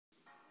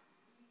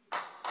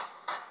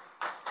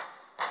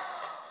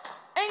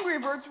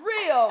Angry Birds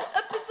Rio,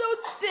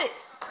 episode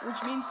 6,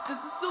 which means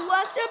this is the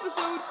last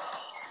episode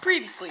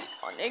previously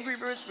on Angry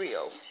Birds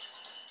Rio.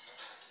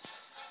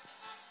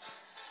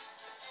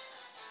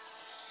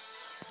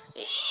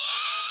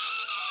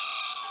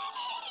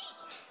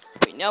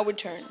 We now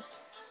return.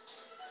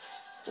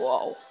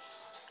 Whoa.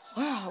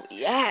 Wow,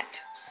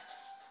 that.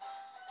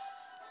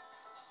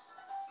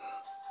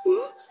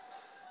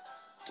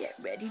 Get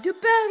ready to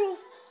battle.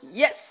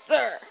 Yes,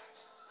 sir.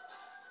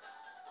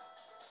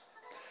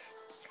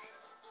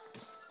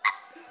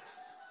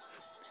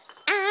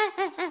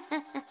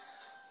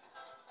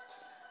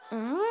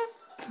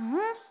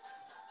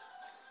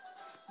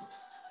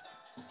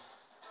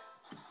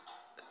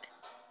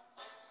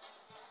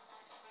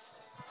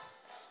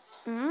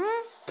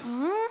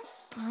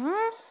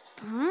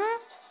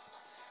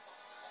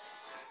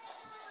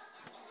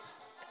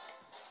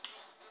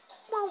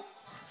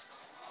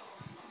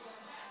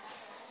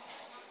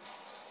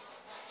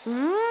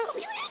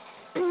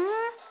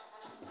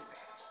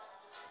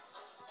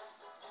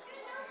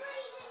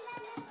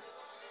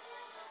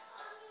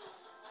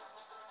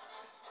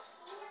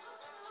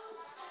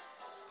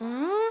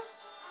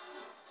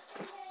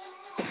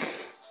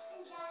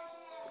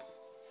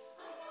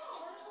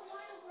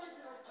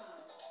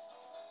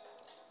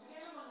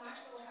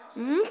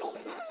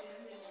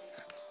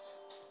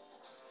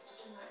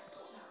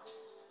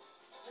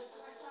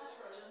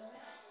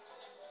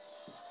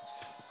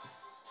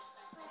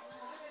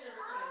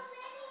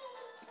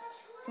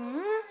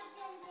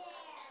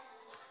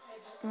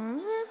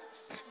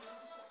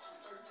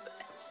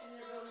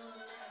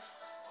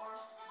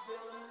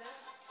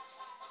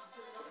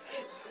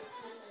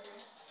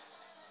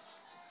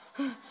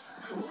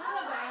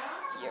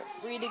 You're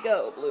free to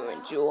go, Blu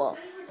and Jewel.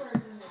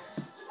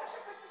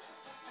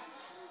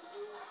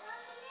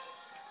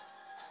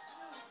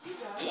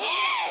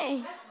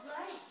 Yay!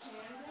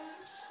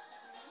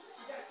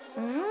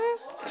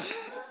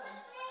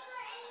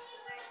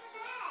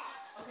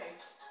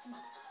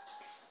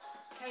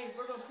 Hey,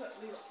 we're gonna put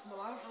Leo.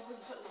 Well, I don't know if we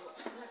can put Leo. I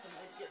reckon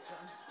they'd get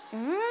some.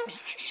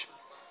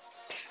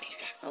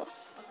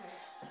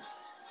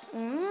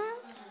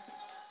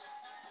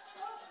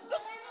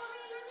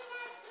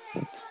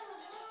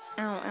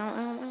 Ow, ow, ow,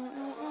 ow,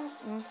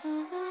 ow,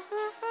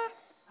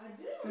 I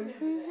do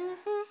remember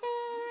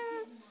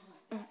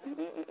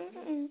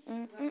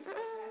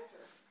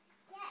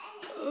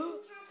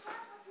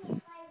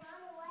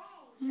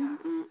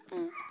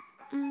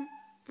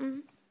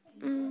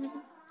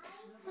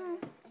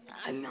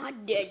I'm not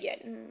dead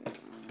yet.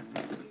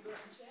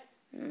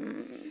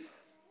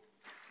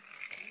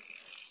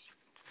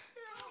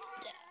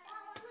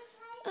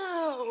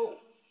 Oh,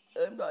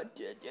 I'm not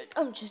dead yet.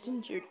 I'm just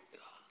injured.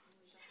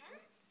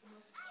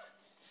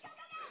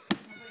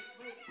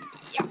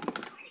 Yeah.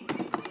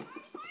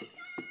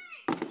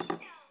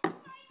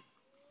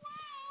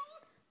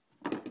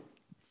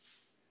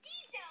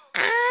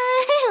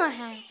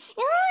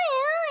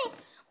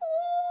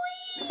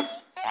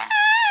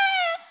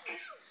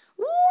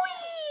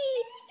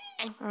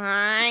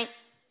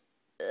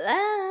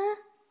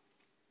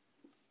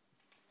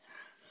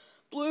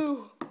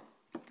 Blu.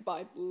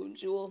 Goodbye, Blu and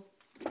Jewel.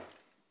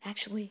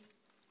 Actually,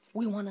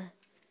 we want to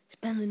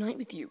spend the night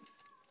with you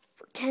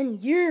for 10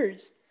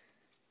 years.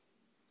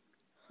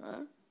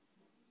 Huh?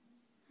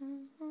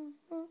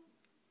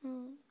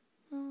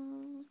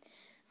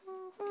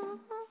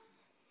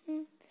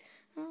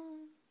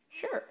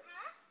 Sure.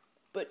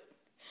 But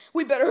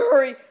we better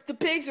hurry. The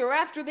pigs are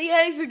after the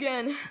eggs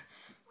again.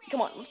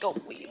 Come on, let's go.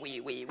 Wee.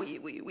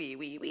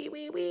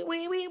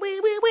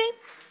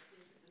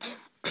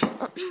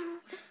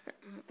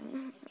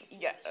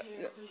 Yeah.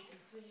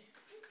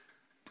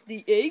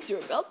 The eggs are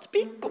about to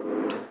be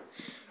cooked.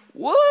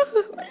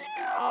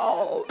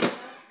 Whoa!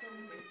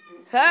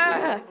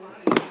 Ha!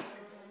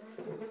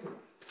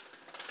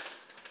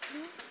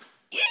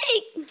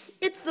 Yay!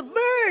 It's the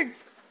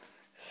birds!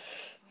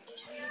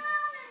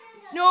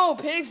 No,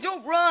 pigs,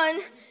 don't run!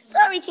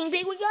 Sorry, King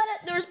Pig, we got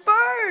it. There's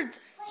birds!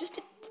 Just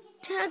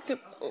attack them.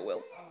 Oh,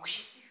 well.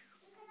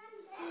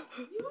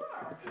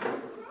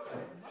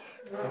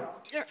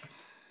 Here.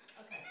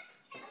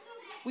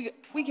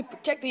 We can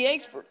protect the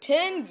eggs for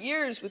 10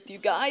 years with you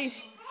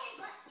guys.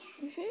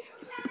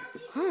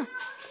 Huh.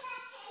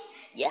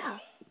 Yeah.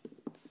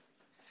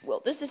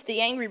 Well, this is the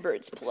Angry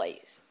Birds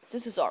place.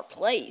 This is our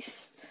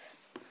place.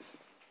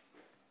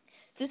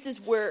 This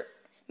is where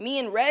me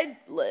and Red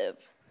live.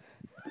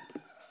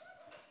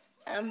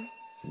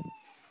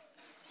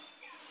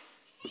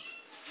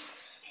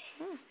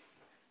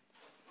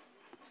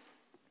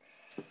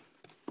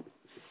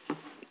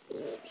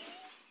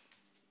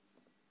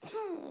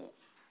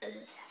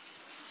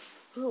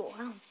 Oh,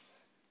 wow.